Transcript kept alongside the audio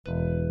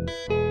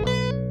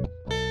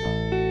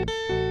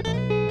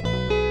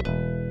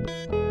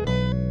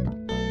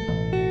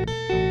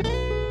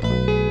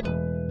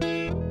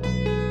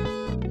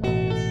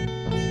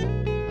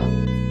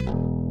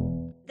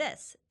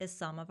is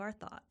Some of Our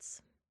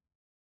Thoughts.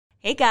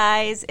 Hey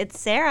guys, it's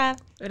Sarah.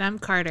 And I'm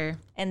Carter.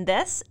 And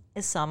this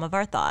is Some of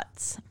Our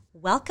Thoughts.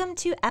 Welcome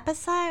to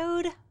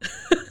episode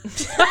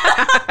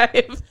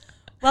 5.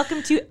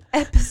 Welcome to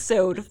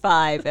episode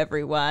 5,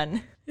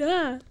 everyone.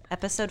 Yeah.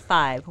 Episode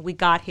 5. We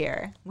got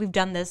here. We've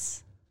done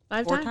this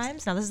 5 4 times.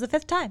 times. Now this is the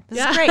 5th time. This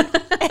is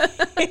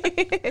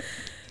great.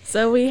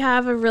 So we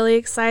have a really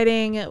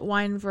exciting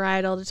wine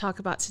varietal to talk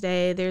about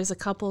today. There's a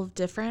couple of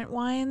different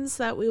wines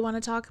that we want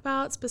to talk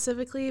about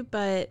specifically,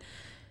 but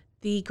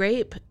the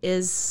grape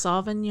is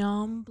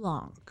Sauvignon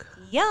Blanc.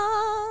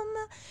 Yum!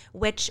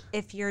 Which,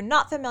 if you're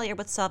not familiar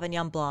with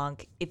Sauvignon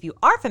Blanc, if you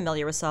are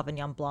familiar with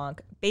Sauvignon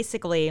Blanc,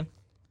 basically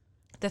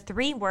the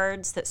 3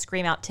 words that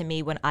scream out to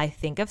me when I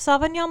think of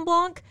Sauvignon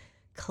Blanc: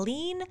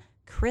 clean,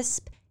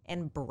 crisp,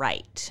 and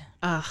bright.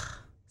 Ugh,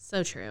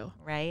 so true.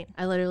 Right?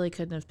 I literally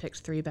couldn't have picked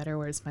 3 better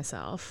words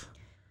myself.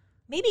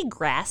 Maybe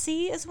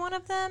grassy is one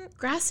of them.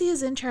 Grassy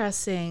is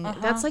interesting.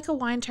 That's like a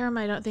wine term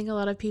I don't think a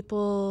lot of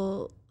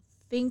people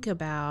think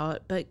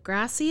about, but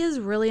grassy is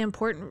really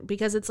important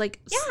because it's like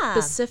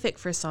specific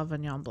for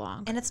Sauvignon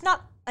Blanc. And it's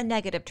not a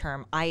negative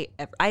term. I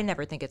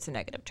never think it's a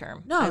negative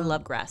term. No. I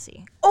love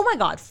grassy. Oh my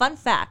God, fun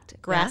fact.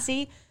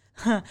 Grassy,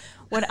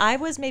 when I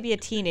was maybe a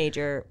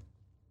teenager,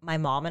 my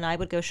mom and I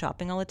would go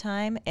shopping all the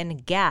time,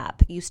 and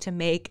Gap used to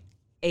make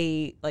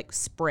a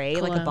spray,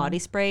 Cologne. like a body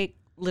spray,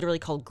 literally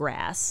called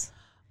Grass.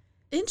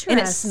 Interesting.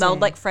 And it smelled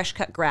like fresh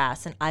cut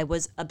grass, and I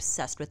was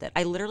obsessed with it.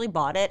 I literally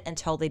bought it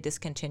until they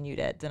discontinued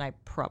it. Then I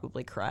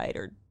probably cried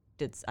or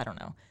I don't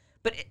know.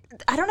 But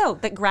I don't know,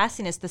 the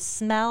grassiness, the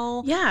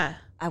smell. Yeah.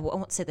 I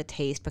won't say the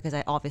taste because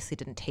I obviously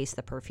didn't taste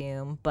the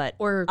perfume, but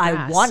Or I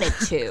grass. wanted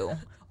to.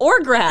 Or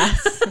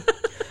grass.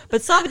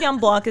 But Sauvignon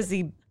Blanc is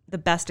the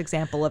best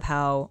example of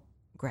how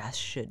grass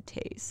should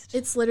taste.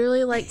 It's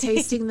literally like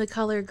tasting the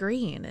color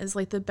green is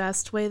like the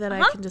best way that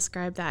I can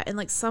describe that. And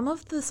like some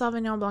of the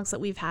Sauvignon Blancs that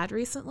we've had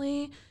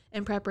recently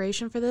in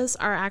preparation for this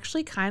are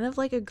actually kind of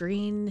like a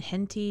green,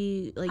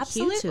 hinty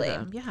hue to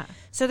them. Yeah.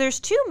 So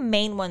there's 2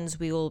 main ones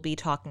we will be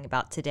talking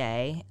about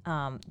today.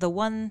 The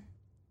one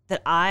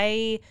that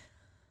I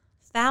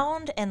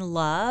found and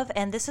love,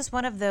 and this is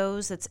one of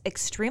those that's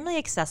extremely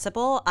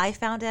accessible. I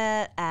found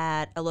it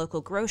at a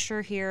local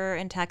grocer here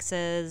in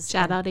Texas.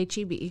 Shout out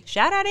HEB.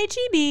 Shout out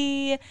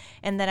HEB.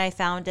 And then I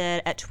found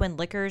it at Twin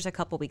Liquors a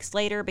couple weeks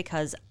later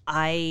because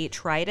I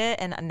tried it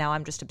and now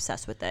I'm just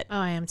obsessed with it. Oh,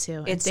 I am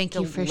too. It's and thank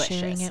you for delicious.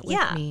 sharing it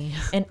with me.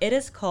 And it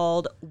is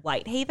called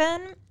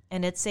Whitehaven,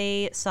 and it's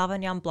a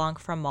Sauvignon Blanc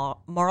from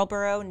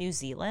Marlborough, New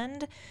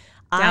Zealand.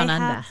 Down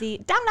under.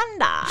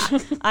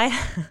 I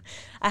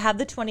have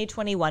the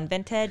 2021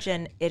 vintage,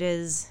 and it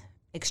is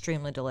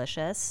extremely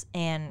delicious.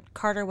 And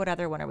Carter, what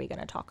other one are we going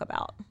to talk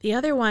about? The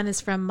other one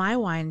is from my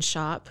wine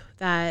shop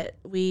that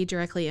we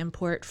directly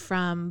import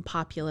from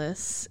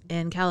Populous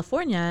in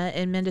California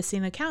in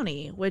Mendocino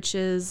County, which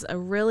is a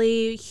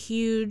really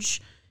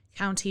huge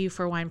county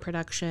for wine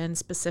production,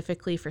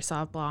 specifically for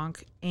Sauv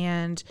Blanc.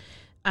 And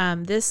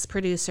this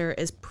producer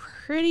is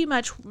pretty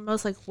much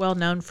most well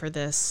known for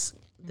this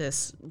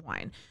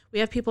wine. We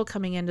have people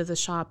coming into the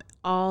shop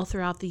all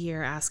throughout the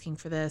year asking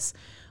for this.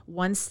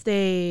 Once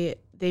they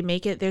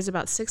make it, there's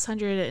about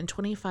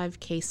 625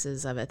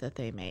 cases of it that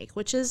they make,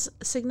 which is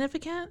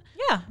significant.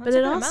 Yeah, but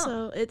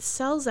it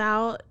sells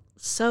out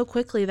so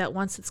quickly that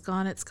once it's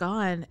gone,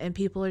 and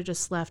people are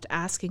just left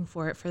asking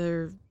for it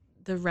for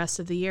the rest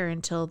of the year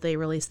until they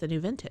release the new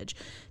vintage.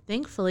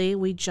 Thankfully,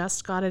 we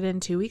just got it in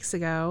 2 weeks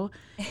ago,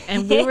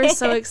 and we were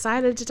so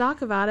excited to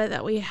talk about it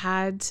that we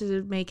had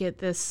to make it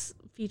this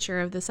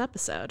feature of this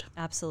episode.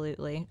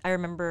 Absolutely. I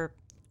remember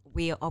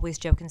we always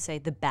joke and say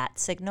the bat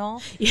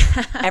signal.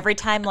 Yeah. Every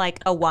time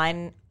a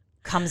wine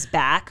comes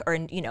back or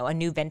a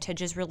new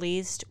vintage is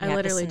released, we I have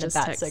literally to just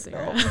send the bat text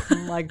signal. Sarah.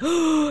 I'm like,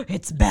 oh,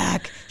 it's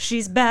back.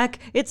 She's back.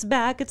 It's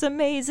back. It's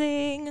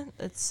amazing.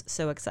 It's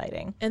so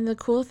exciting. And the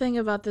cool thing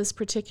about this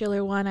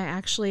particular one, I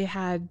actually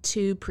had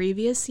 2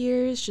 previous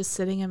years just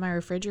sitting in my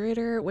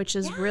refrigerator, which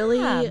is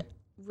really,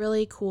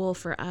 really cool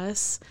for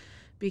us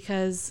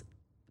because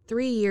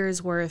 3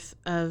 years worth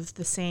of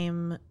the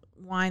same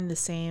wine, the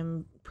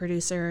same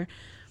producer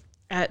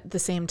at the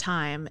same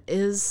time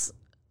is,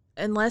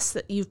 unless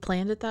that you've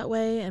planned it that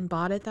way and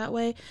bought it that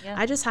way. Yeah.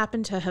 I just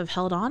happen to have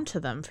held on to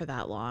them for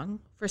that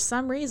long for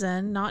some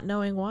reason, not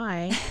knowing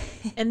why.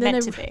 And then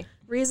a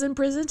reason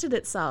presented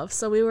itself.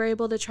 So we were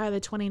able to try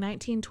the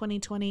 2019,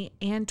 2020,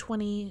 and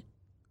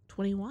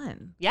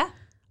 2021. Yeah.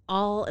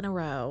 All in a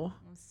row.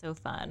 It was so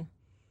fun.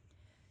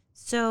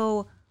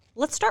 So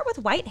let's start with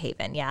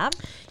Whitehaven, yeah?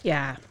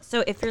 Yeah.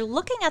 So if you're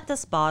looking at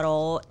this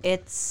bottle,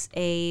 it's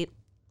a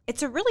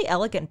really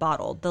elegant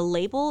bottle. The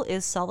label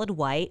is solid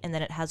white, and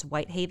then it has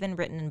Whitehaven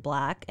written in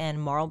black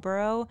and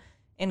Marlborough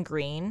in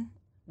green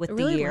with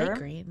the year. Really light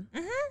green.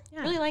 Mm-hmm.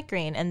 Yeah. Really light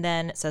green. And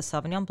then it says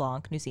Sauvignon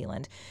Blanc, New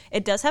Zealand.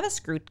 It does have a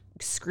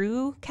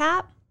screw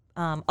cap.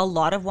 A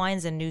lot of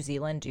wines in New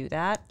Zealand do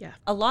that. Yeah.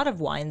 A lot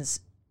of wines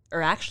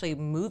are actually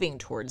moving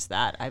towards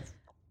that.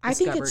 I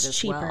think it's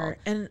cheaper.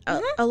 And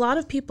a lot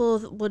of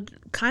people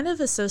would kind of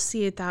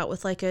associate that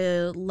with like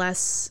a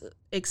less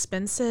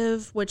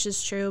expensive, which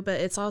is true, but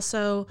it's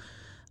also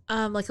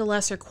like a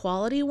lesser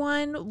quality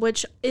wine,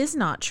 which is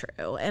not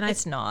true. And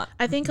it's not.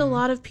 I think a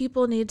lot of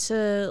people need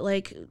to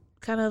like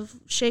kind of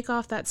shake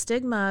off that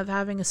stigma of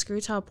having a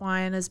screw top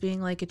wine as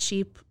being like a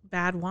cheap,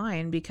 bad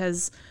wine,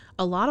 because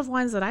a lot of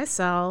wines that I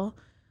sell,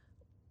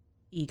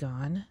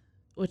 Egon,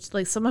 which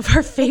like some of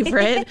our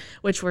favorite,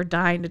 which we're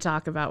dying to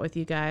talk about with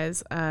you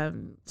guys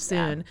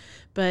soon. Yeah.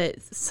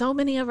 But so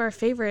many of our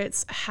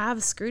favorites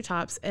have screw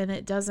tops, and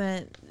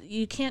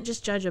you can't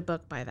just judge a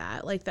book by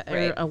that, like that,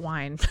 right. Or a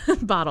wine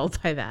bottle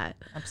by that.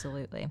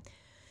 Absolutely.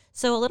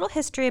 So a little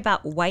history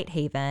about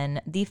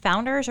Whitehaven. The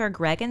founders are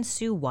Greg and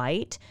Sue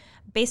White.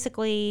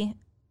 Basically,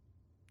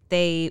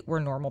 they were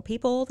normal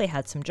people. They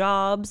had some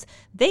jobs.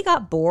 They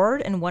got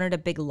bored and wanted a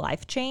big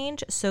life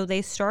change, so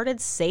they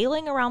started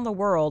sailing around the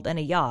world in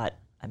a yacht.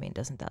 I mean,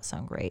 doesn't that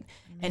sound great?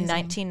 Amazing. In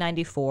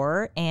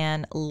 1994,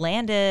 and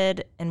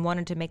landed and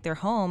wanted to make their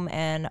home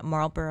in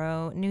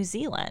Marlborough, New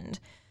Zealand.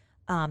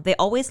 They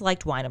always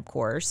liked wine, of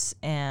course,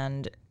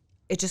 and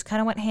it just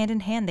kind of went hand in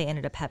hand. They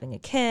ended up having a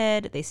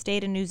kid. They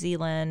stayed in New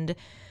Zealand.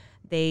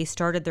 They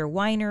started their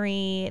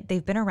winery.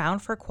 They've been around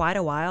for quite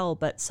a while,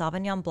 but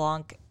Sauvignon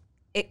Blanc,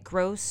 it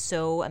grows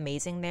so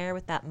amazing there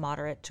with that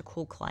moderate to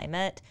cool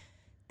climate.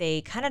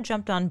 They kind of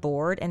jumped on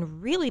board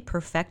and really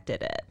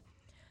perfected it.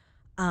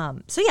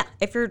 So yeah,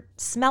 if you're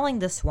smelling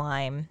this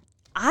wine,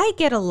 I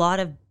get a lot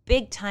of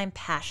big time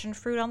passion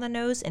fruit on the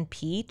nose and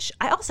peach.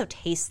 I also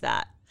taste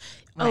that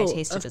when I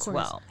taste it as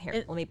well. Here,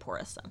 let me pour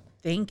us some.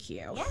 Thank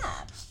you.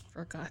 Yeah.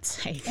 For God's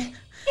sake.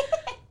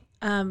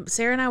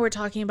 Sarah and I were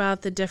talking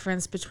about the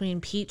difference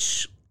between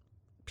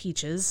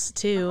peaches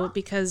too,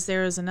 because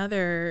there was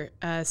another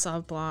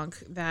Sauv Blanc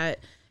that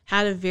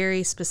had a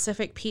very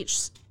specific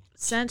peach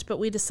scent, but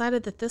we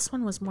decided that this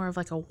one was more of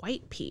like a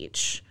white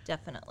peach.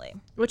 Definitely.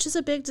 Which is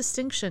a big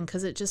distinction,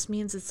 because it just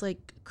means it's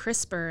like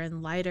crisper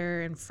and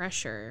lighter and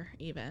fresher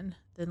even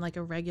than like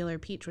a regular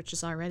peach, which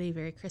is already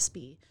very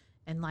crispy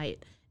and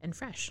light and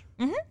fresh.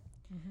 Mm-hmm.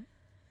 Mm-hmm.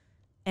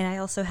 And I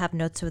also have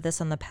notes of this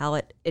on the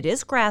palate. It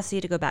is grassy,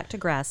 to go back to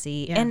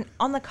grassy. Yeah. And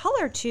on the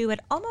color, too, it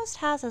almost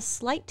has a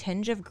slight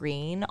tinge of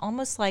green,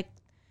 almost like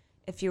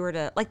if you were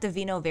to, like the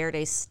Vino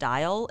Verde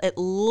style. It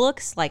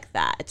looks like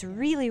that. It's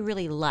really,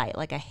 really light,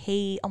 like a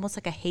hay, almost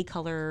like a hay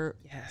color,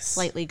 yes.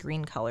 Slightly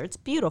green color. It's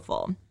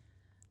beautiful.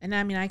 And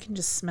I mean, I can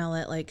just smell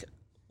it like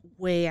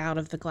way out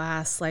of the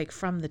glass, like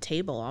from the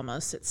table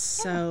almost. It's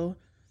so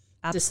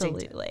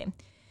absolutely distinctive.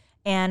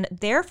 And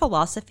their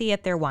philosophy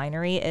at their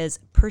winery is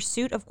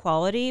pursuit of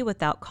quality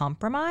without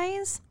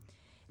compromise.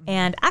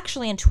 And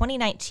actually in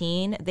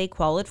 2019, they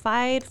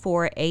qualified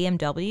for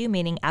AMW,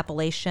 meaning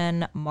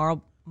Appellation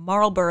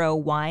Marlborough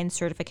Wine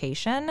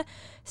Certification,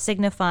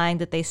 signifying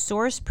that they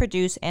source,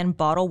 produce, and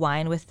bottle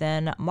wine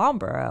within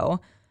Marlborough.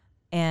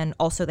 And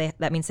also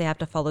that means they have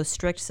to follow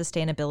strict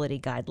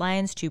sustainability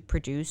guidelines to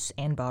produce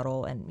and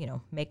bottle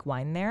and, make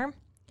wine there.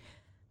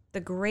 The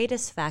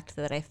greatest fact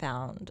that I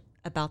found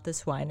about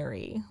this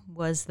winery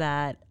was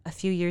that a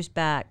few years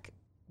back,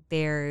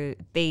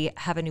 they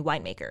have a new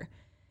winemaker,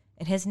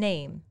 and his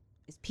name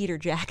is Peter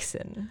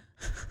Jackson,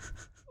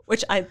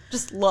 which I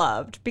just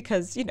loved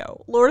because,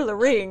 Lord of the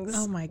Rings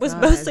was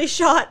mostly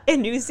shot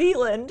in New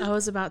Zealand. I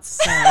was about to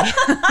say.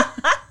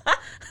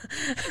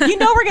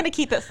 We're going to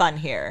keep it fun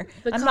here.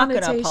 I'm not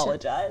going to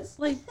apologize.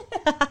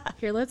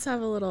 Here, let's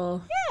have a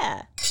little.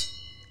 Yeah.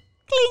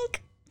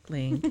 Clink.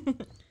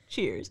 Clink.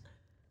 Cheers.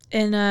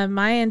 In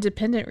my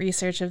independent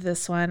research of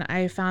this one,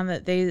 I found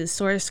that they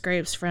source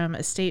grapes from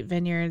estate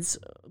vineyards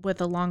with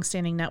a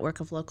longstanding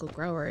network of local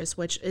growers,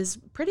 which is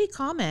pretty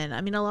common.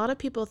 I mean, a lot of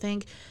people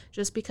think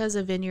just because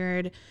a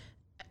vineyard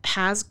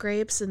has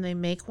grapes and they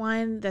make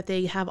wine, that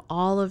they have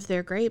all of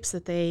their grapes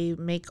that they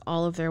make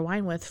all of their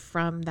wine with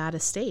from that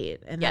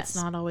estate. And that's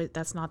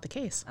not the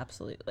case.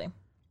 Absolutely.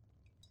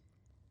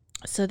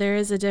 So there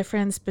is a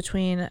difference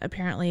between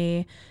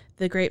apparently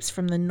the grapes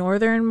from the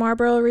northern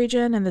Marlborough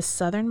region and the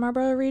southern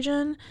Marlborough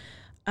region.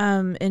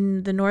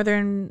 In the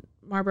northern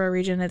Marlborough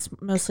region, it's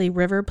mostly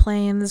river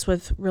plains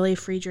with really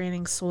free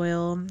draining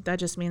soil. That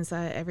just means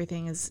that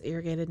everything is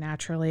irrigated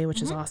naturally,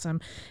 which is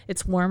awesome.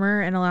 It's warmer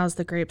and allows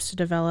the grapes to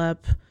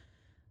develop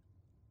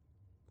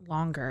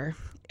longer.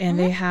 And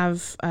they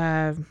have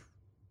a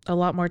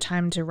lot more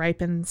time to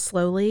ripen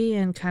slowly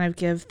and kind of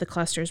give the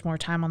clusters more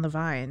time on the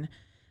vine,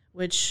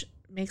 which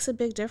makes a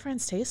big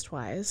difference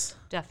taste-wise.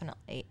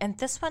 Definitely. And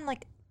this one,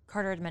 like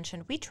Carter had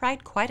mentioned, we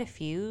tried quite a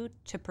few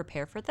to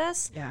prepare for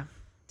this. Yeah.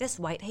 This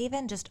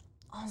Whitehaven just,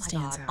 oh my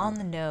stands God, out. on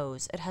the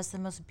nose. It has the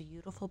most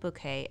beautiful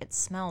bouquet. It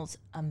smells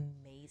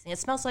amazing. It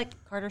smells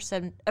like Carter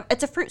said,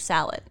 it's a fruit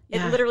salad.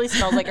 Yeah. It literally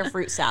smells like a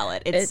fruit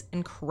salad. It's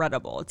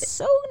incredible. It's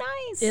so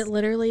nice. It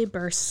literally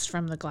bursts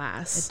from the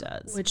glass. It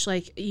does. Which,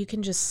 you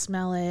can just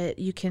smell it.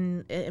 You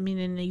can,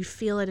 and you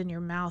feel it in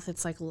your mouth.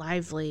 It's,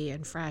 lively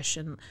and fresh.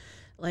 And,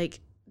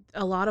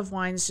 a lot of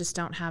wines just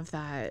don't have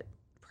that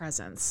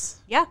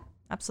presence. Yeah,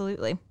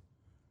 absolutely.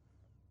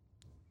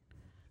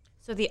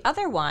 So the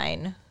other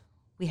wine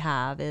we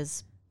have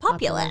is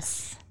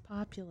Populous.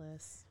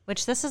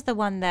 Which this is the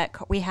one that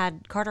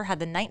Carter had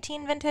the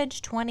 19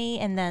 vintage, 20,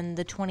 and then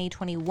the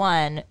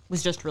 2021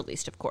 was just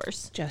released, of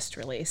course. Just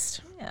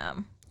released. Yeah.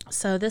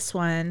 So this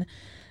one,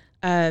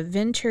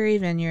 Venturi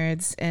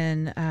Vineyards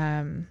in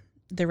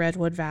the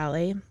Redwood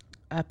Valley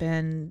up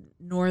in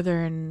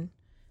northern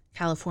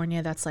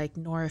California. That's like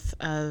north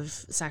of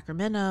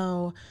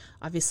Sacramento,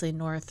 obviously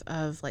north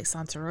of like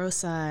Santa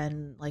Rosa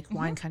and like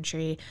wine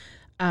country.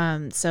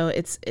 So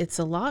it's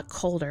a lot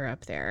colder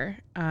up there.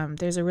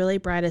 There's a really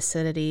bright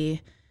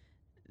acidity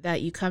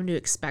that you come to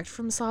expect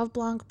from Sauv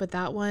Blanc, but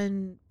that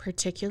one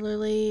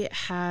particularly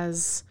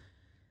has,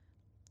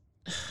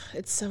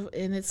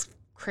 it's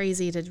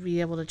crazy to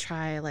be able to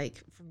try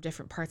like from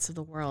different parts of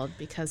the world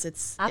because it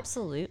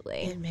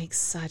makes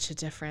such a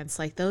difference.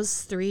 Like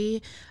those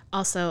three,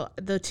 also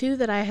the two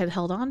that I had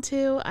held on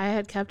to, I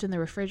had kept in the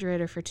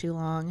refrigerator for too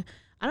long.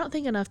 I don't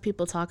think enough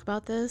people talk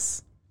about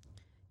this.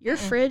 Your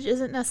fridge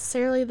isn't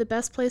necessarily the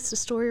best place to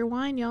store your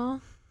wine,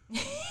 y'all.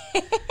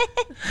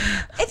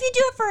 If you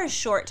do it for a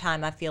short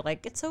time, I feel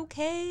like it's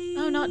okay.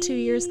 Oh, not 2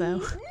 years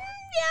though.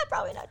 Yeah,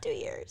 probably not 2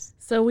 years.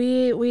 So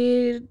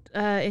we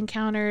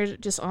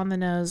encountered just on the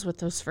nose with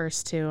those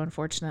first two,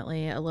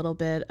 unfortunately, a little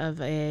bit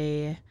of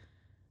a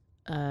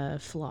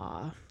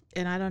flaw.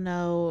 And I don't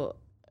know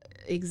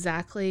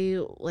exactly,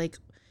 like,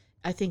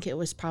 I think it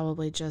was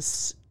probably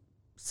just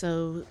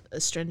so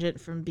astringent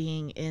from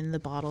being in the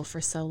bottle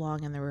for so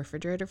long in the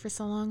refrigerator for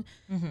so long.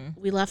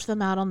 Mm-hmm. We left them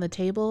out on the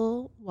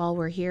table while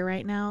we're here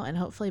right now, and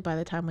hopefully by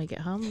the time we get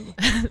home,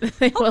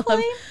 they will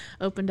have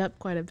opened up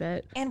quite a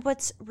bit. And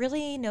what's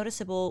really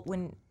noticeable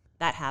when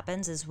that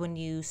happens is when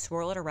you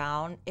swirl it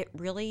around, it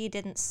really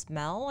didn't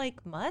smell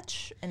like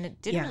much, and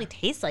it didn't really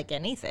taste like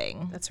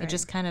anything. That's right. It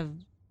just kind of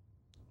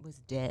was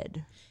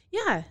dead.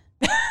 Yeah.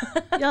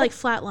 Yeah, like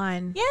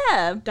flatline.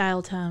 Yeah.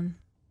 Dial tone.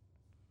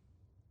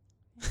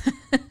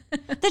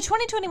 The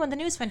 2021, the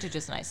newest vintage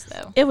is nice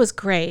though. It was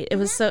great. It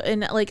was so,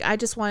 and like I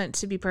just want it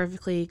to be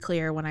perfectly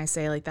clear when I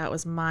say like that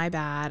was my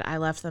bad. I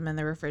left them in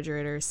the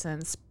refrigerator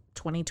since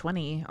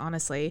 2020,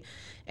 honestly,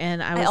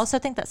 and I also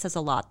think that says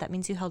a lot. That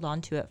means you held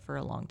on to it for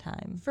a long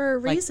time for a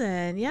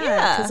reason.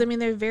 Yeah, because I mean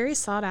they're very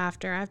sought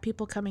after. I have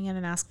people coming in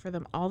and ask for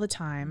them all the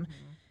time,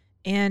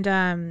 and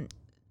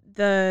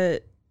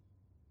the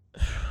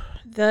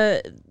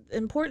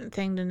important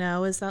thing to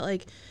know is that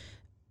like,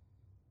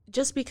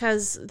 just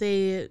because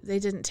they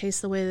didn't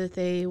taste the way that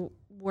they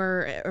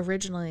were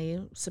originally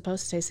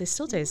supposed to taste, they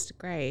still taste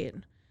great.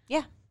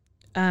 Yeah.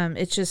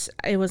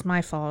 It was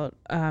my fault,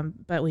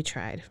 but we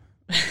tried.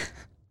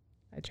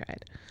 I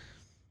tried.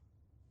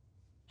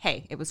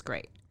 Hey, it was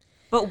great.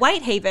 But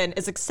Whitehaven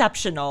is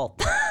exceptional.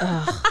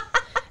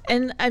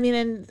 And I mean,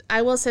 and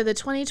I will say the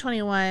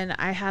 2021,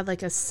 I had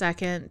like a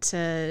second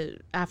to,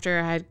 after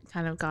I had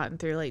kind of gotten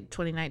through like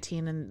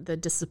 2019 and the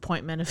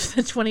disappointment of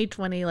the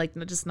 2020, like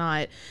just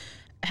not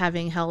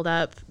having held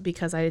up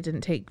because I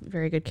didn't take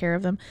very good care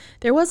of them.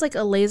 There was like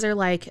a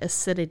laser-like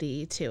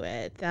acidity to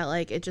it that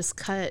like it just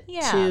cut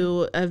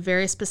to a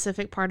very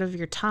specific part of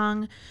your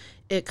tongue.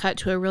 It cut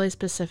to a really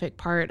specific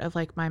part of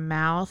like my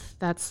mouth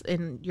that's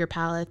in your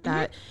palate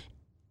that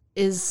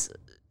is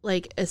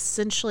like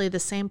essentially the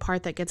same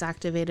part that gets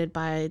activated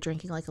by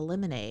drinking like a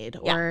lemonade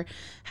or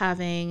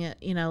having,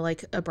 you know,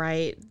 like a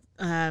bright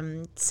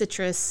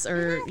citrus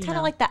or kind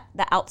of like that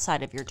the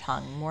outside of your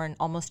tongue, more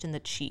almost in the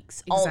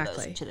cheeks,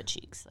 almost to the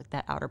cheeks, like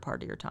that outer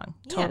part of your tongue.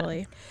 Totally.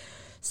 Yeah.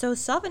 So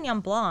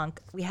Sauvignon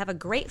Blanc, we have a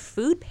great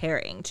food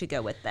pairing to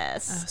go with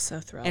this. Oh, so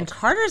thrilled. And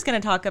Carter's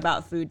going to talk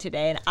about food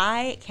today, and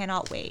I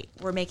cannot wait.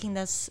 We're making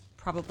this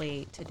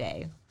probably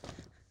today,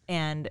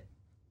 and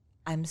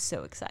I'm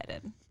so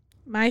excited.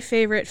 My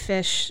favorite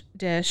fish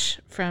dish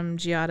from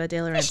Giada de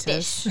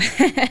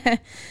Laurentiis.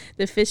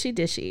 The fishy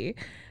dishy.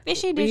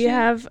 We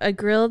have a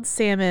grilled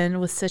salmon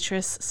with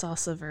citrus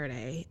salsa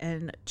verde.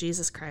 And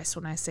Jesus Christ,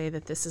 when I say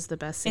that this is the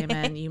best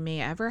salmon you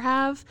may ever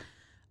have,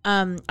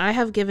 I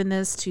have given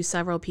this to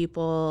several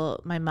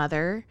people. My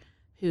mother,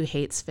 who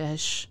hates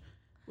fish.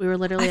 We were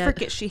literally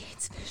she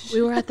hates fish.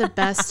 We were at the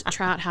best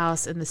trout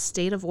house in the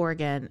state of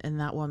Oregon, and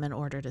that woman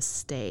ordered a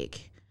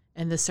steak.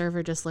 And the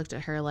server just looked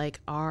at her like,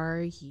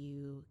 "Are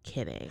you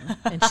kidding?"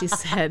 And she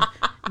said,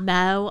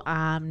 "No,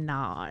 I'm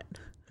not."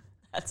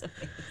 That's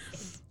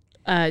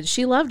amazing.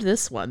 She loved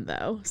this one,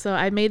 though. So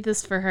I made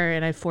this for her,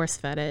 and I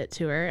force-fed it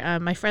to her.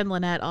 My friend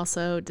Lynette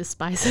also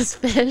despises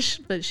fish,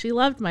 but she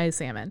loved my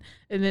salmon,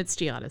 and it's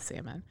Giada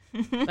salmon.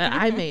 But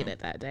I made it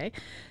that day.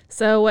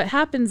 So what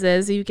happens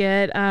is you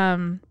get,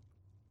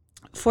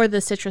 for the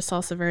citrus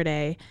salsa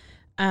verde,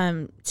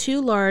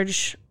 2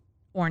 large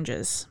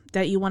oranges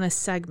that you want to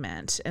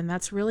segment, and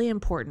that's really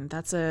important.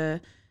 That's a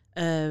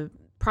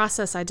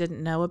process I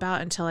didn't know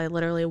about until I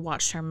literally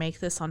watched her make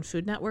this on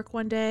Food Network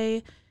one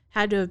day.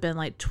 Had to have been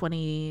like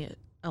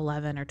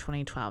 2011 or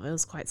 2012. It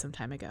was quite some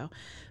time ago.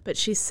 But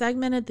she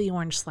segmented the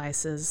orange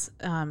slices.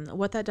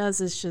 What that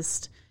does is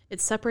just, it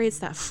separates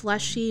that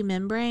fleshy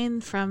membrane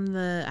from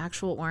the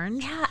actual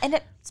orange. Yeah, and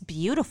it's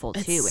beautiful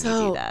too when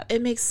you do that.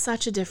 It makes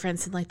such a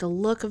difference in like the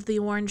look of the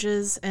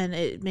oranges, and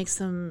it makes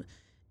them,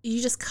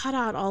 you just cut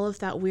out all of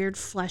that weird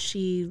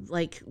fleshy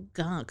like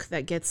gunk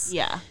that gets.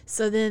 Yeah.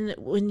 So then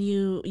when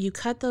you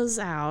cut those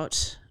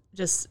out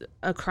just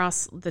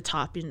across the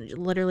top, you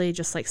literally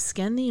just like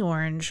skin the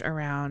orange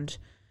around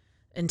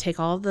and take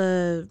all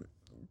the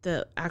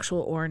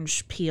actual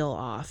orange peel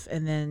off,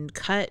 and then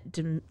cut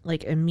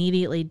like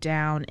immediately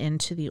down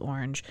into the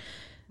orange.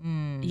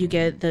 You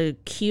get the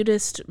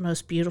cutest,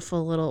 most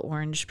beautiful little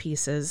orange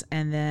pieces,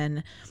 and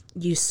then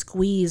you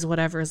squeeze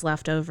whatever is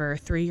left over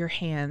through your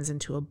hands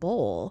into a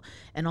bowl,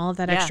 and all of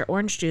that extra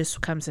orange juice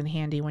comes in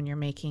handy when you're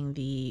making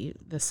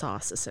the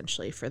sauce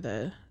essentially for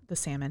the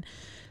salmon.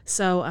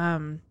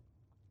 So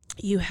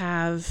you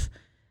have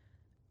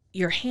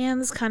your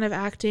hands kind of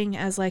acting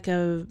as like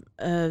a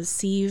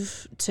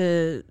sieve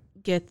to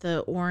get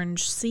the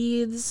orange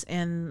seeds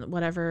and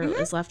whatever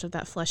is left of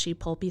that fleshy,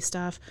 pulpy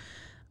stuff.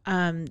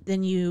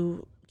 Then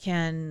you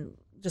can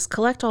just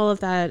collect all of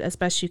that as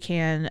best you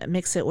can,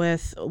 mix it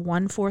with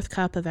 1/4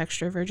 cup of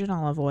extra virgin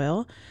olive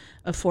oil,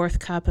 a 1/4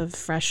 cup of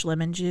fresh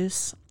lemon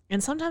juice.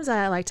 And sometimes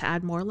I like to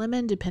add more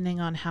lemon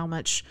depending on how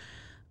much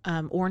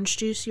orange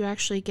juice you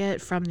actually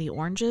get from the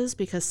oranges,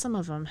 because some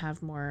of them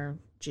have more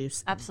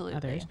juice than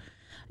others.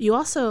 You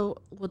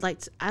also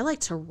I like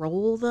to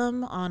roll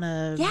them on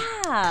a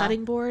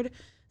cutting board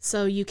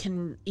so you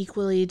can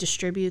equally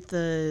distribute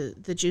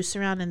the juice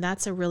around, and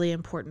that's a really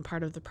important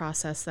part of the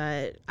process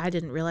that I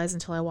didn't realize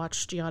until I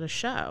watched Giada's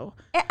show.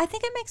 I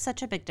think it makes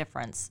such a big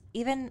difference.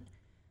 Even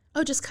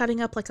just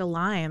cutting up like a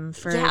lime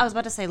for I was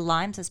about to say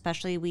limes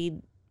especially.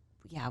 We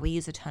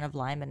use a ton of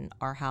lime in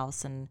our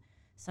house, and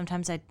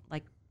sometimes I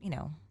like,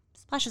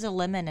 splashes of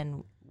lemon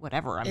and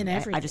whatever.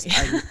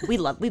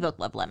 We both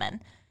love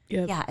lemon.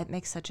 Yep. Yeah, it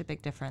makes such a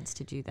big difference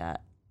to do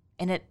that.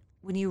 And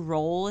when you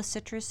roll a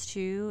citrus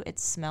too, it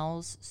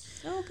smells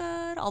so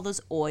good. All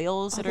those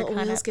oils that are kind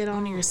of oils get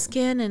on your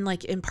skin and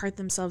like impart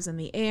themselves in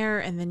the air,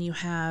 and then you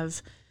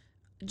have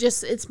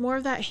it's more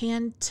of that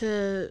hand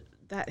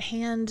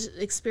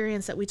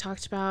experience that we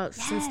talked about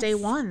since day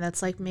one.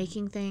 That's like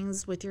making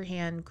things with your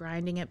hand,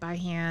 grinding it by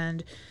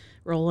hand,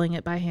 rolling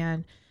it by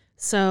hand.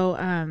 So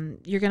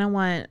you're gonna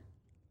want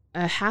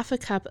a 1/2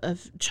 cup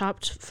of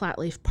chopped flat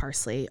leaf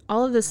parsley.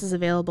 All of this is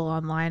available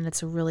online.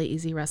 It's a really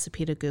easy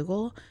recipe to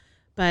Google.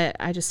 But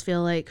I just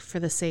feel like for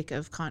the sake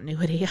of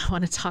continuity, I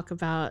want to talk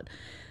about,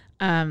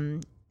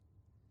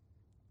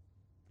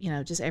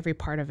 just every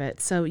part of it.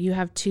 So you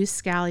have 2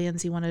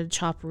 scallions you want to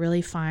chop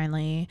really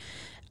finely.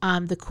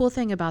 The cool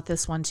thing about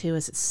this one, too,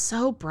 is it's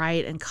so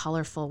bright and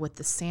colorful with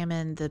the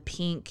salmon, the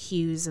pink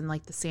hues, and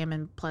like the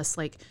salmon plus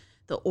like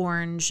the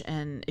orange.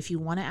 And if you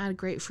want to add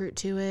grapefruit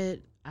to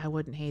it, I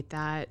wouldn't hate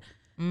that.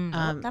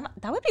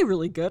 That would be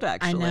really good,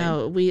 actually. I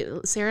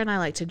know. Sarah and I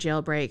like to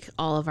jailbreak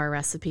all of our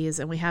recipes,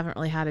 and we haven't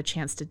really had a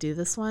chance to do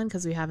this one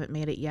because we haven't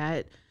made it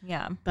yet.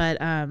 Yeah. But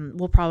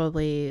we'll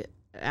probably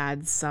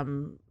add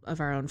some of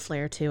our own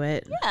flair to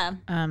it. Yeah.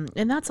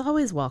 And that's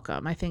always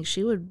welcome. I think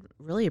she would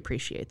really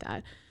appreciate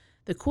that.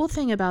 The cool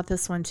thing about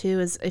this one, too,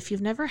 is if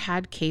you've never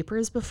had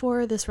capers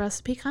before, this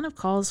recipe kind of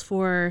calls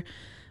for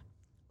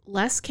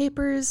less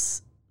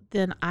capers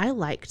than I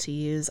like to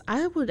use.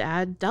 I would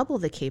add double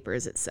the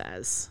capers, it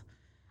says.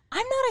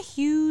 I'm not a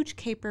huge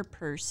caper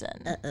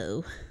person.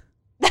 Uh-oh.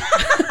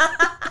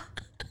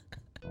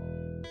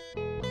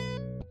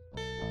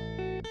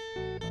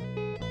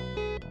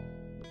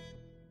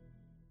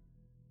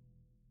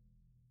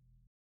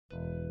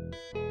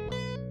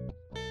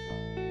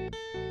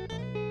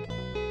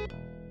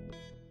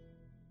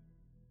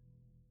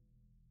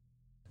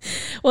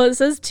 Well, it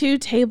says 2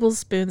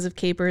 tablespoons of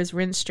capers,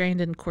 rinsed,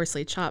 drained, and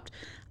coarsely chopped.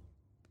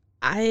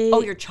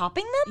 You're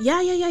chopping them?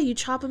 Yeah. You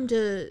chop them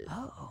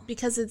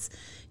because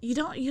you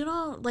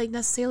don't like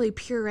necessarily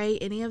puree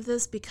any of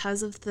this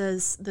because of the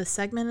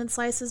segmented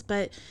slices,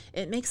 but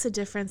it makes a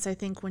difference, I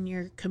think, when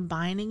you're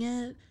combining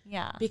it.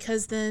 Yeah.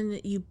 Because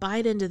then you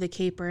bite into the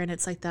caper and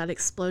it's like that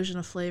explosion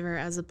of flavor,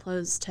 as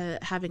opposed to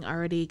having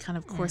already kind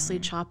of coarsely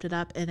chopped it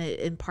up, and it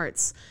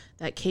imparts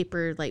that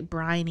caper like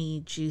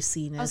briny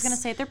juiciness. I was gonna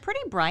say they're pretty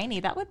briny.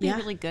 That would be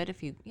really good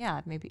if you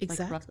maybe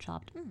exactly. like rough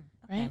chopped. Okay.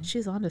 Right?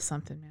 She's onto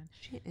something, man.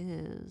 She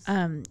is.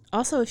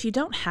 Also, if you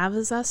don't have a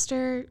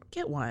zester,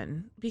 get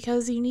one,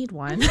 because you need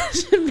one.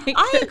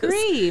 I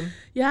agree.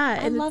 Yeah.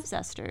 I love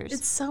zesters.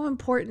 It's so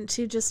important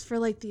too, just for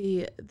like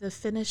the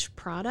finished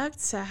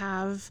product, to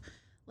have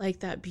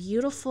like that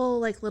beautiful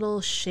like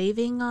little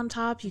shaving on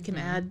top. You can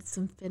add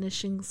some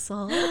finishing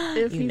salt.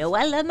 If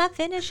I love my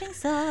finishing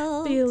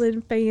salt.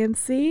 Feeling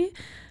fancy.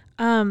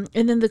 And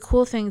then the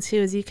cool thing too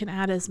is you can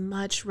add as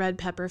much red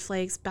pepper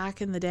flakes.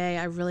 Back in the day,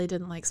 I really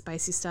didn't like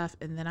spicy stuff,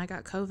 and then I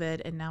got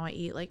COVID, and now I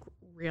eat like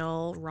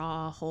real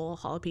raw whole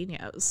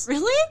jalapenos.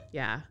 Really?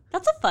 Yeah.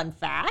 That's a fun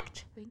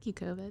fact. Thank you,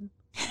 COVID.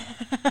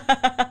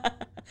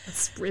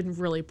 It's in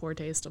really poor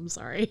taste. I'm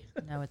sorry.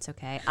 No, it's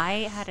okay.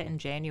 I had it in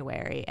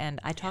January,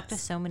 and I talked to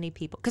so many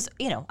people because,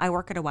 I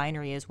work at a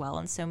winery as well,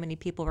 and so many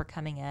people were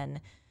coming in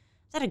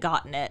that had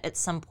gotten it at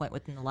some point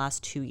within the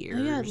last 2 years.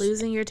 Oh, yeah,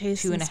 losing your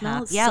taste and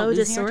smell. Yeah, so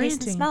losing disorienting. your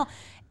taste and smell.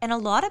 And a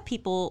lot of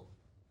people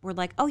were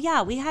like, oh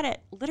yeah, we had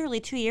it literally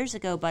 2 years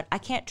ago, but I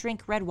can't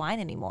drink red wine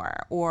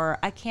anymore, or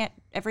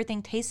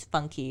everything tastes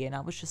funky. And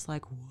I was just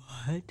like,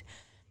 what?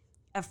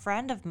 A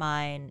friend of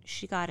mine,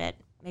 she got it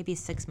maybe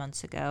 6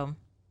 months ago,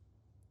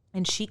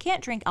 and she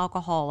can't drink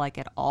alcohol like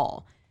at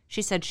all.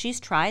 She said she's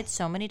tried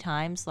so many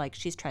times, like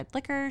she's tried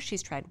liquor,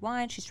 she's tried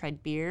wine, she's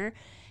tried beer,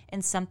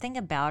 and something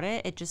about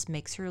it, it just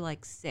makes her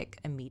like sick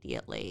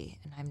immediately.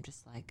 And I'm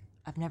just like,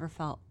 I've never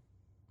felt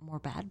more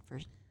bad for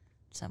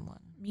someone.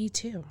 Me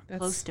too. That's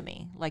close to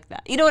me like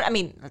that. You know what I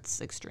mean?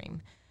 That's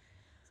extreme.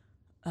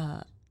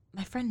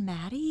 My friend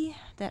Maddie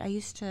that I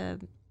used to,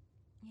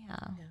 yeah.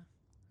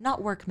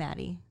 Not work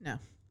Maddie. No.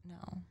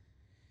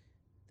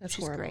 That's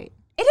She's horrible. great.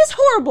 It is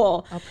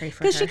horrible. I'll pray for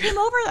her. Because she came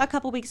over a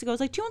couple weeks ago. I was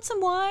like, do you want some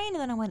wine?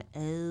 And then I went,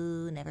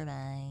 oh, never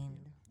mind.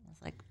 I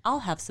was like, I'll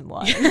have some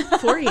wine.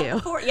 For you.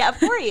 for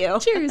you.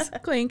 Cheers.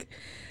 Clink.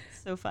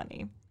 So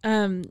funny.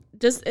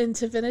 Just and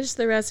to finish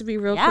the recipe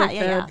real quick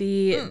though,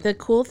 the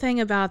cool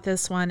thing about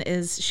this one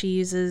is she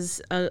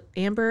uses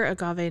amber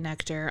agave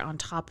nectar on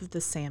top of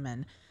the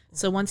salmon.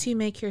 So once you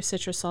make your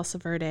citrus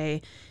salsa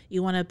verde,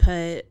 you want to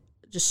put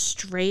just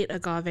straight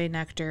agave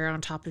nectar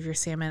on top of your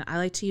salmon. I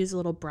like to use a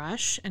little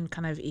brush and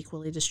kind of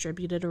equally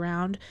distribute it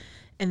around,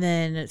 and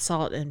then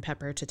salt and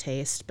pepper to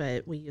taste,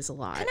 but we use a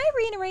lot. Can I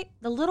reiterate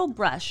the little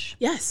brush?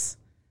 Yes.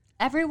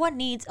 Everyone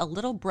needs a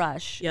little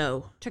brush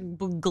to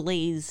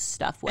glaze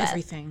stuff with.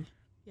 Everything.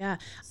 Yeah.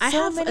 I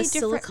have a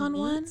silicone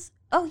one.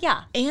 Oh,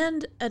 yeah.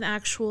 And an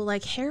actual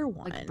like hair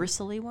one. Like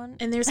bristly one?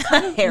 And there's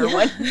kind of hair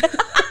one.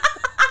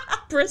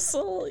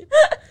 Bristly.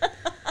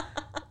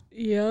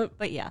 Yep.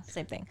 But yeah,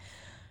 same thing.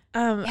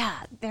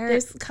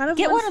 There's kind of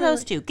get one of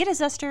those too. Get a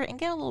zester and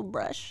get a little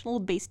brush, a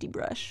little basty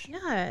brush.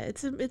 Yeah,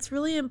 it's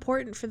really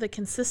important for the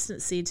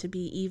consistency to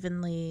be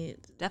evenly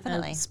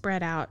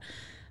spread out.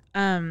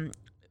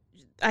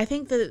 I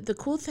think the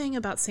cool thing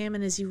about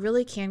salmon is you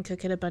really can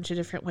cook it a bunch of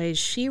different ways.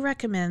 She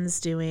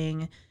recommends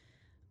doing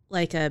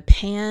like a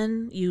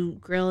pan. You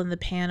grill in the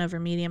pan over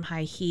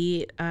medium-high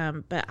heat.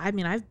 But I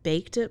mean, I've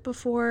baked it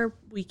before.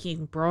 We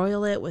can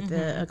broil it with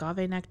the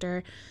agave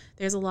nectar.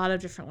 There's a lot of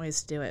different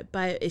ways to do it.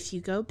 But if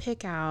you go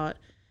pick out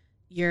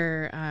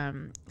your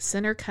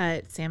center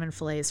cut salmon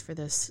fillets for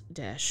this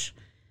dish,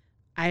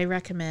 I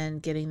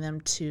recommend getting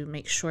them to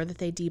make sure that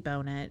they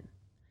debone it.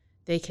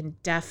 They can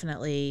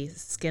definitely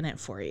skin it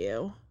for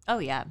you. Oh,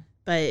 yeah.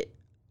 But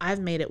I've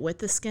made it with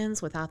the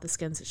skins. Without the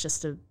skins, it's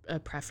just a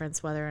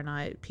preference whether or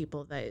not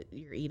people that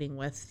you're eating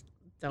with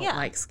don't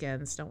like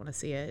skins, don't want to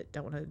see it,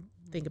 don't want to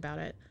think about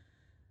it.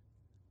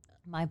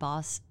 My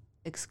boss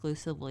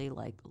exclusively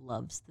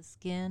loves the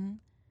skin,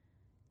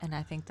 and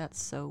I think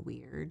that's so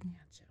weird. Yeah,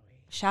 Joey.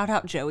 Shout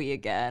out Joey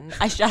again.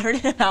 I shouted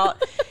him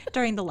out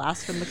during the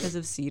last one because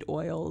of seed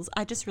oils.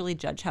 I just really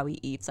judge how he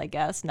eats, I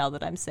guess, now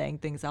that I'm saying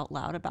things out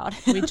loud about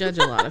him. We judge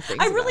a lot of things.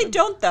 I really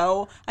don't,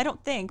 though. I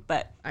don't think,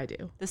 but I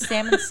do. The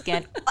salmon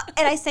skin.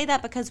 And I say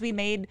that because we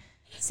made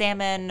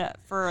salmon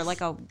for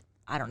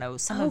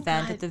some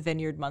event at the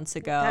vineyard months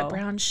ago. That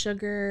brown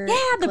sugar.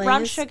 Yeah, the glaze.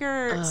 brown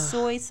sugar,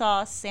 soy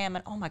sauce,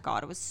 salmon. Oh my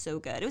God, it was so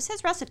good. It was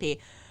his recipe.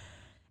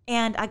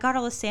 And I got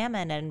all the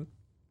salmon, and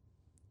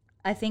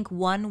I think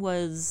one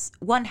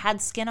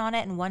had skin on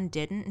it and one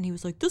didn't. And he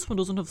was like, this one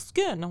doesn't have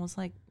skin. I was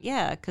like,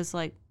 yeah, because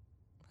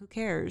who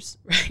cares?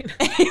 Right.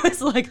 And he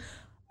was like,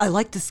 I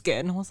like the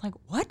skin. I was like,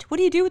 what? What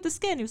do you do with the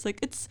skin? He was like,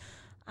 it's,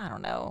 I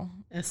don't know.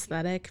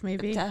 Aesthetic,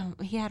 maybe?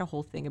 He had a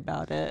whole thing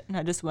about it. And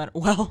I just went,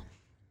 well,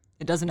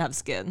 it doesn't have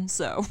skin,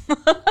 so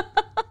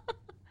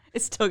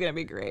it's still going to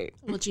be great.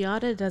 Well,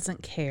 Giada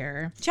doesn't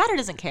care. Giada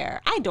doesn't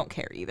care. I don't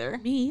care either.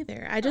 Me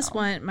either. I just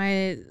want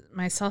my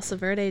salsa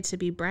verde to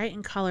be bright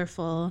and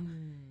colorful.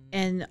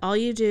 And all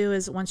you do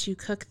is once you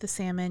cook the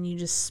salmon, you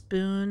just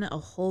spoon a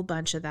whole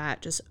bunch of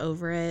that just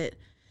over it.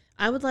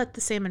 I would let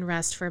the salmon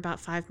rest for about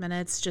 5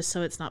 minutes just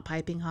so it's not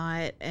piping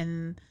hot.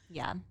 And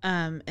yeah.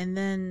 And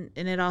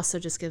it also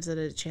just gives it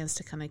a chance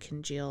to kind of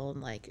congeal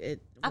and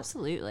it.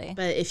 Absolutely.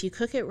 But if you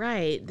cook it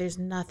right, there's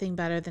nothing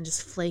better than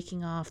just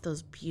flaking off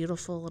those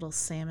beautiful little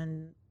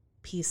salmon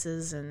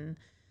pieces. And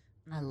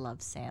I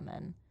love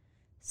salmon.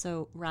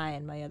 So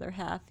Ryan, my other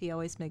half, he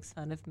always makes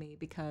fun of me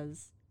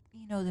because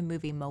the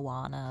movie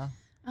Moana.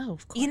 Oh,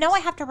 of course. I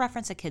have to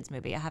reference a kid's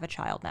movie. I have a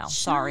child now.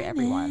 Sorry,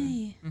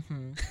 everyone.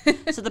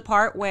 So the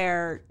part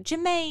where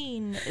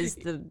Jermaine is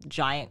the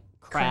giant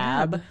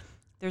crab.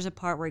 There's a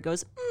part where he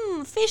goes,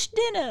 fish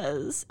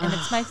dinners. And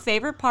it's my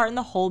favorite part in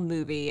the whole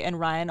movie. And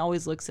Ryan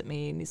always looks at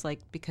me and he's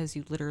like, because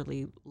you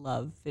literally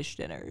love fish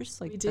dinners.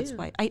 We do. That's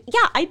why. I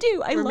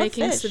do. I We're love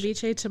making fish.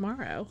 ceviche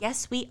tomorrow.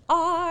 Yes, we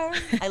are.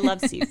 I love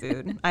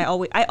seafood. I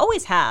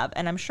always have,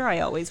 and I'm sure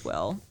I always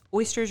will.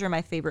 Oysters are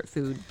my favorite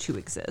food to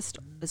exist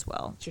as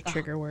well. It's your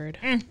trigger word.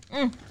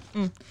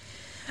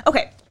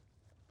 Okay.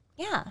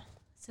 Yeah.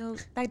 So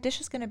that dish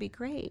is going to be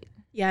great.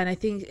 Yeah, and I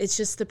think it's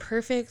just the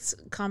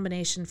perfect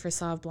combination for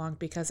Sauv Blanc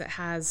because it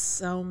has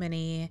so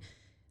many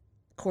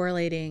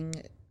correlating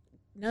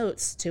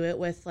notes to it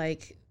with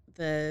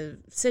the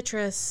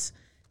citrus,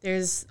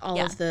 There's all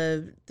of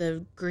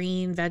the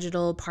green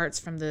vegetal parts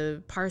from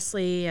the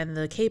parsley and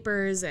the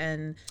capers.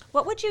 And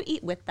what would you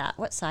eat with that?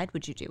 What side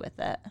would you do with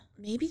it?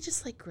 maybe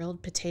just like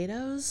grilled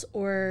potatoes,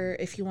 or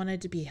if you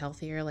wanted to be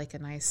healthier, like a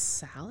nice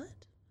salad.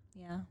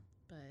 Yeah.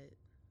 But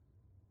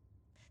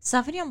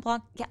Sauvignon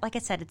Blanc, yeah, like I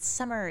said, it's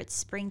summer, it's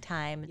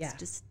springtime. It's Yeah.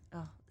 just,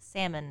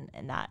 salmon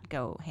and that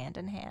go hand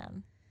in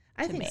hand.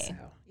 I to think me. so.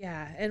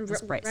 Yeah. And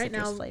Those bright right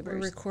citrus now flavors.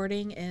 we're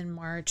recording in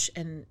March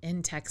and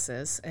in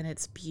Texas, and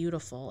it's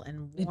beautiful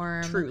and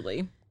warm.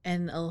 Truly.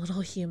 And a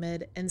little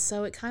humid. And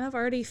so it kind of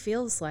already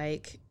feels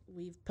like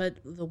we've put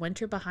the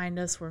winter behind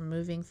us. We're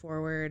moving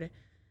forward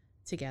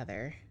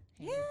together.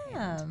 hand in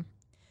Yeah. hand.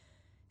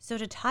 So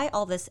to tie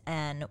all this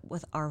in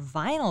with our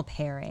vinyl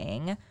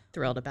pairing,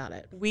 Thrilled about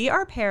it. we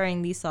are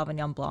pairing these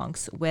Sauvignon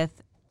Blancs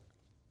with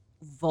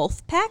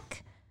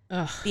Wolfpack,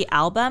 Ugh, the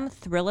album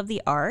Thrill of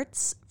the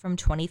Arts from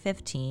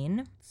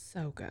 2015.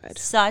 so good.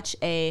 Such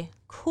a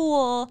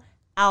cool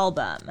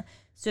album.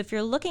 So if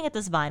you're looking at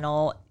this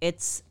vinyl,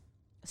 it's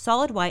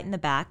solid white in the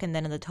back, and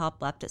then in the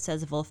top left it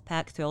says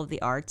Wolfpack Thrill of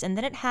the Arts, and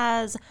then it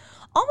has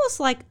almost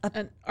like a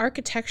An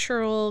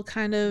architectural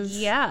kind of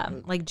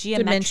like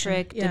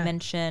geometric yeah.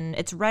 dimension.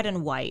 It's red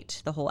and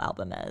white, the whole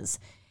album is.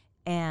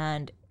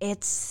 And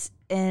it's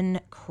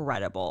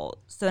incredible.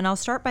 So, and I'll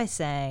start by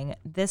saying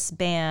this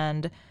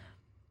band,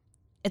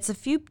 it's a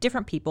few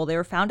different people. They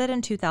were founded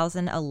in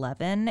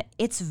 2011.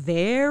 It's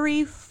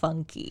very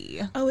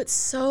funky. Oh, it's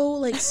so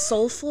like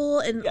soulful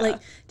and Yeah. like.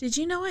 Did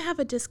you know I have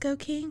a disco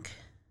kink?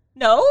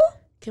 No?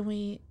 Can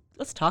we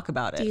Let's talk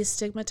about it.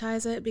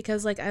 destigmatize it?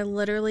 Because like I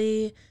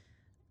literally,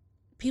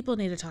 people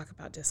need to talk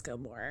about disco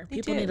more. They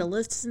People do. need to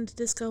listen to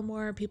disco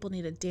more. People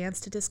need to dance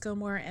to disco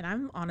more. And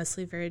I'm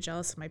honestly very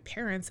jealous of my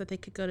parents that they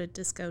could go to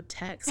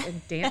discotheques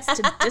and dance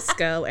to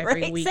disco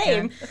every Right,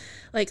 weekend. same.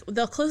 Like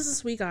the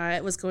closest we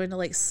got was going to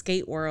like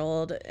Skate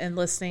World and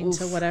listening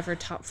to whatever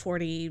top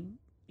 40,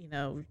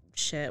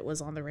 shit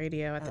was on the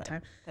radio at the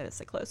time. That is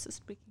the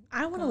closest we can.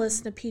 I want to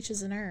listen to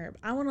Peaches and Herb.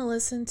 I want to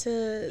listen to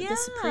the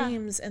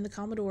Supremes and the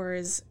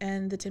Commodores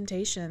and the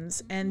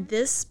Temptations. And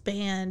this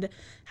band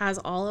has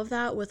all of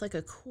that with like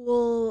a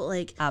cool,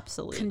 like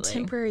Absolutely.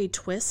 contemporary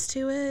twist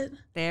to it.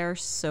 They're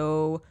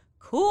so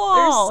cool.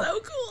 They're so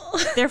cool.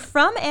 They're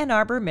from Ann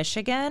Arbor,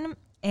 Michigan,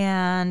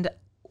 and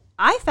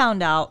I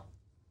found out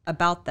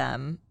about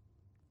them,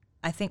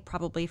 I think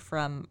probably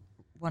from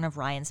one of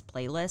Ryan's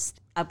playlists.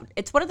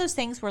 It's one of those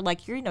things where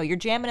like you're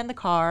jamming in the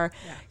car,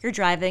 you're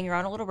driving, you're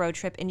on a little road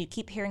trip, and you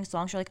keep hearing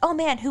songs. You're like, oh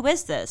man, who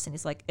is this? And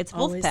he's like, it's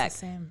Always the Wolfpack.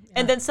 same. Yeah.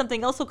 And then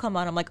something else will come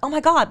on. I'm like, oh my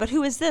god, but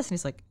who is this? And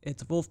he's like,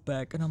 it's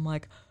Wolfpack. And I'm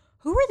like,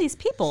 who are these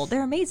people?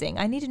 They're amazing.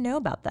 I need to know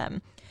about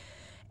them.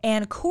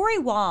 And Corey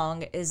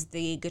Wong is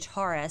the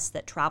guitarist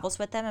that travels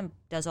with them and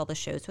does all the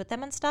shows with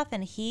them and stuff.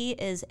 And he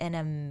is an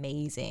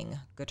amazing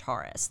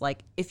guitarist.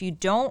 Like, if you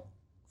don't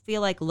feel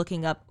like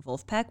looking up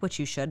Wolfpack, which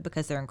you should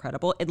because they're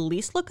incredible, at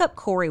least look up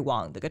Corey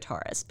Wong, the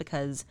guitarist,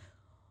 because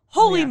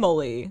holy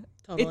moly,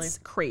 Totally. it's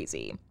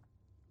crazy.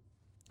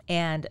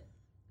 And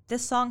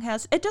this song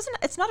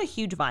it's not a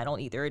huge vinyl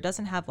either. It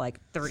doesn't have like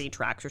 30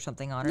 tracks or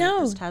something on it. No.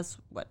 It just has,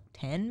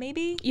 10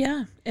 maybe?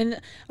 Yeah. And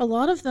a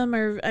lot of them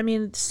are,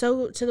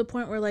 so to the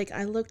point where like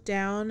I look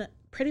down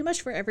pretty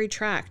much for every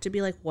track to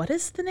be like, what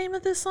is the name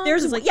of this song?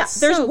 There's 'Cause, like, it's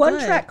there's so one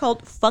good. track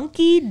called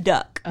Funky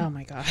Duck. Oh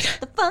my God.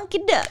 The Funky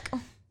Duck.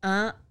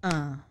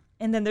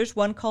 And then there's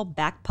one called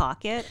Back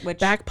Pocket, which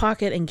Back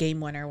Pocket and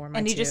Game Winner were my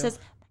and he two. just says,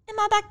 in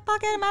my back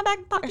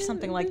pocket, or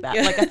something like that,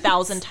 Yeah. like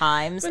 1,000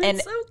 times. But and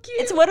it's so cute.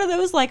 it's one of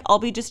those, like, I'll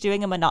be just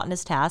doing a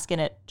monotonous task and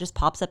it just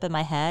pops up in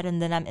my head,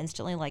 and then I'm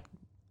instantly like,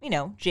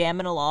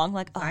 jamming along,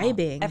 like, oh,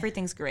 Vibing.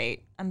 everything's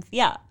great. I'm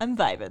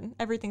vibing.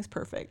 Everything's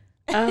perfect.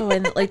 Oh,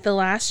 and like the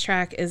last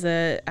track is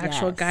a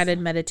actual Yes. guided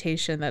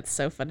meditation that's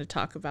so fun to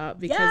talk about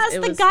because Yes,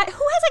 it the was guy who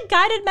has a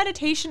guided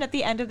meditation at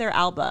the end of their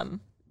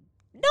album.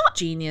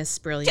 genius,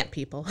 brilliant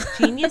people.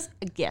 Genius,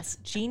 yes,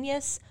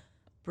 genius,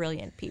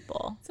 brilliant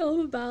people. Tell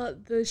them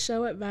about the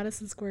show at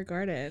Madison Square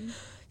Garden.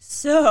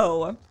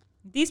 So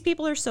these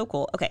people are so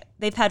cool. Okay,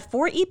 they've had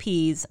 4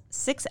 EPs,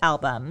 6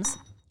 albums,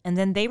 and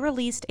then they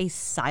released a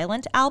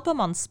silent album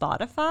on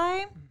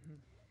Spotify,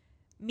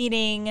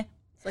 meaning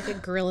It's like a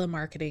guerrilla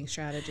marketing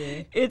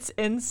strategy. it's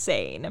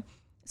insane.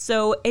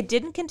 So it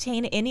didn't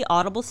contain any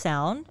audible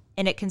sound,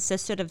 and it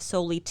consisted of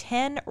solely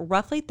 10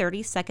 roughly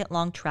 30-second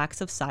long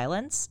tracks of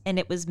silence, and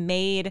it was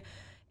made,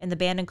 and the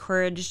band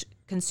encouraged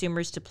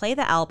consumers to play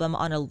the album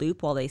on a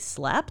loop while they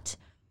slept.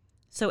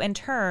 So in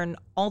turn,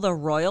 all the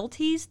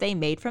royalties they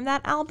made from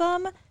that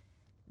album,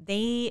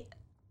 they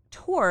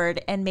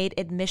toured and made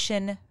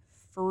admission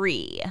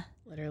free.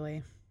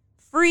 Literally.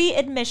 Free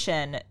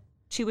admission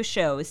to a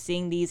show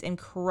seeing these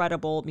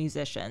incredible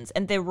musicians.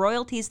 And the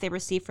royalties they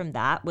received from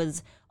that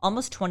was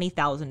almost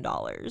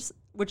 $20,000,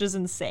 which is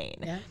insane.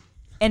 Yeah.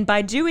 And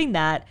by doing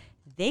that,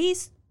 they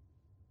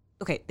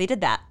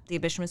did that. The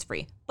admission was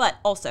free. But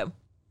also,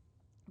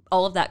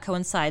 all of that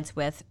coincides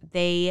with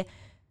they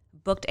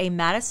booked a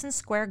Madison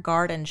Square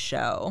Garden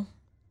show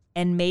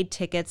and made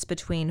tickets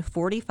between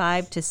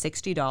 $45 to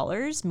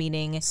 $60,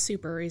 meaning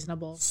super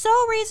reasonable. So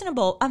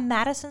reasonable. A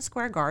Madison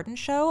Square Garden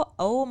show?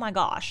 Oh my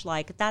gosh,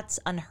 like that's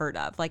unheard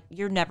of. Like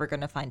you're never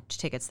going to find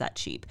tickets that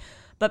cheap.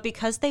 But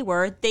because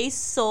they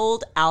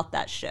sold out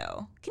that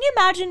show. Can you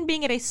imagine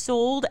being at a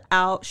sold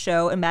out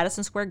show in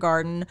Madison Square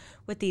Garden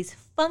with these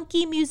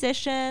funky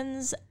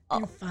musicians?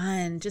 And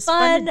fun. Just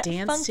fun to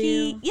dance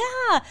funky, to.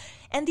 Yeah.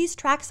 And these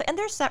tracks, and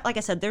there's, like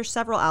I said, there's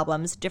several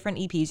albums, different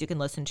EPs you can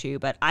listen to.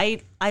 But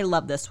I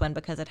love this one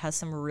because it has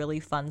some really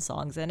fun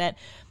songs in it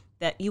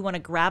that you want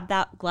to grab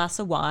that glass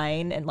of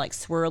wine and like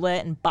swirl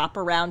it and bop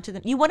around to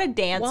them. You want to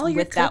dance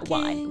with that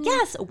wine.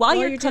 Yes, while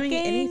you're cooking.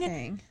 Doing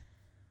anything.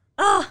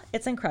 Oh,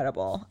 it's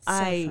incredible. So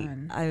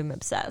fun. I'm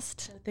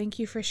obsessed. So thank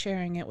you for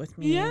sharing it with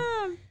me.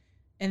 Yeah.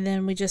 And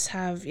then we just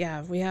have,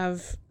 we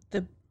have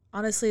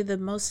honestly the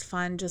most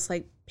fun just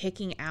like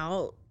picking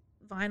out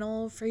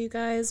vinyl for you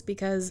guys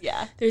because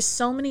there's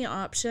so many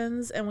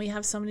options and we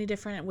have so many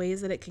different ways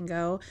that it can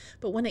go.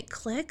 But when it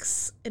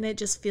clicks and it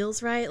just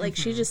feels right, like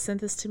she just sent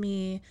this to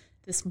me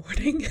this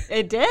morning.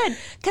 It did.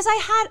 Because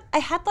I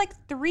had like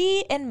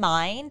 3 in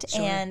mind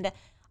and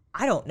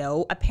I don't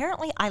know.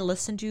 Apparently, I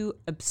listened to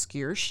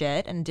obscure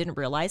shit and didn't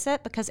realize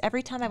it because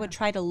every time I would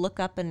try to look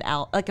up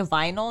like a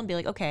vinyl and be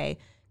like, okay,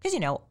 because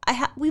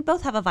we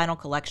both have a vinyl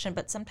collection,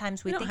 but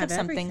sometimes we think of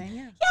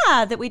something,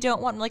 that we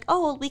don't want. I'm like,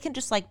 oh, well, we can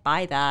just like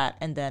buy that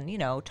and then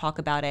talk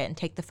about it and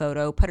take the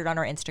photo, put it on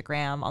our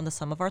Instagram on the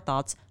Sum of Our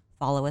Thoughts.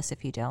 Follow us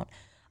if you don't.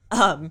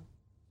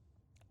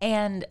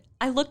 And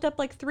I looked up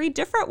like 3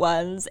 different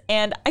ones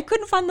and I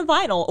couldn't find the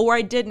vinyl, or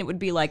I did and it would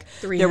be like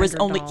there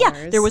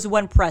was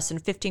one press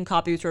and 15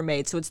 copies were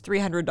made, so it's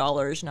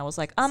 $300. And I was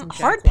like,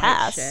 hard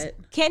pass.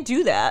 Can't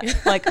do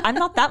that. Like I'm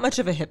not that much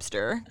of a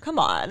hipster. Come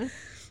on.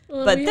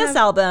 Well, but this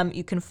album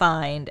you can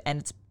find and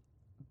it's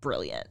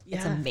brilliant. Yeah.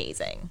 It's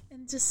amazing.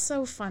 And just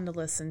so fun to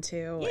listen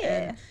to.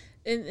 Yeah.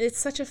 And it's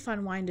such a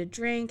fun wine to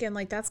drink, and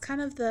like that's kind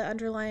of the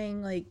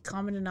underlying like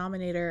common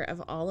denominator of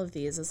all of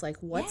these is like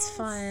what's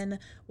fun,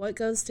 what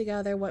goes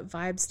together, what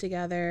vibes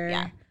together.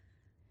 Yeah.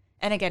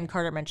 And again,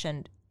 Carter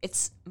mentioned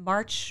it's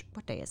March.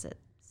 What day is it?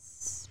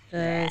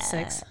 The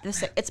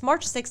 6th. It's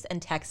March 6th in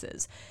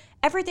Texas.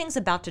 Everything's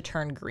about to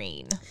turn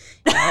green.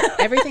 Yeah,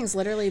 everything's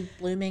literally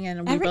blooming,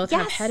 and we both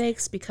have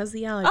headaches because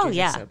the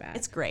allergies are so bad.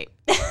 It's great.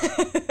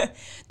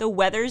 The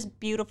weather's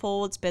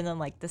beautiful. It's been in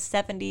like the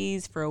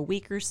 70s for a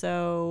week or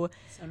so.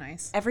 So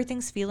nice.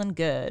 Everything's feeling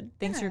good.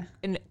 Things are,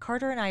 and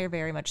Carter and I are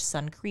very much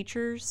sun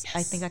creatures. Yes.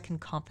 I think I can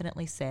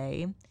confidently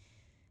say.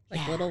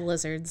 Like little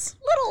lizards.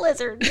 Little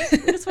lizards.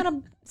 We just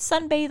want to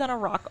sunbathe on a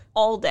rock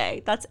all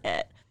day. That's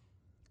it.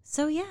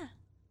 So yeah.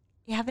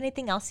 You have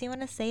anything else you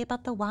want to say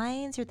about the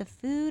wines or the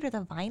food or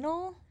the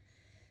vinyl?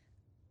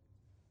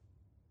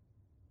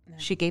 No.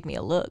 She gave me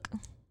a look.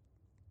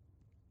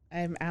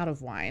 I'm out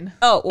of wine.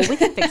 Oh, well, we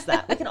can fix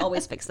that. We can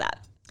always fix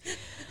that.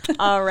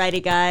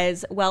 Alrighty,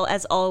 guys. Well,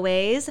 as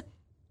always,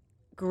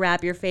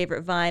 grab your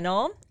favorite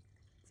vinyl.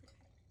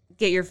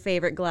 Get your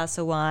favorite glass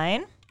of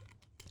wine.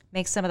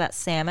 Make some of that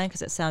salmon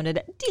because it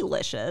sounded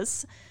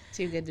delicious.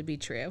 Too good to be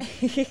true.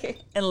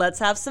 And let's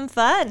have some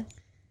fun.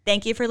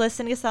 Thank you for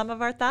listening to Some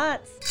of Our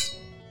Thoughts.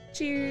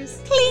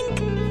 Cheers. Clink.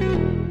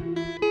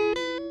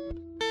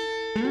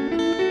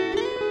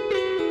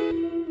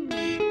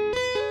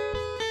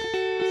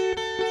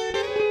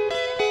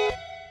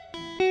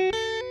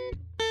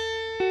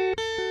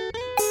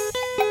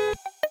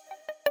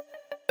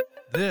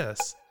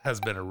 This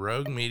has been a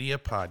Rogue Media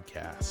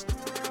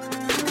podcast.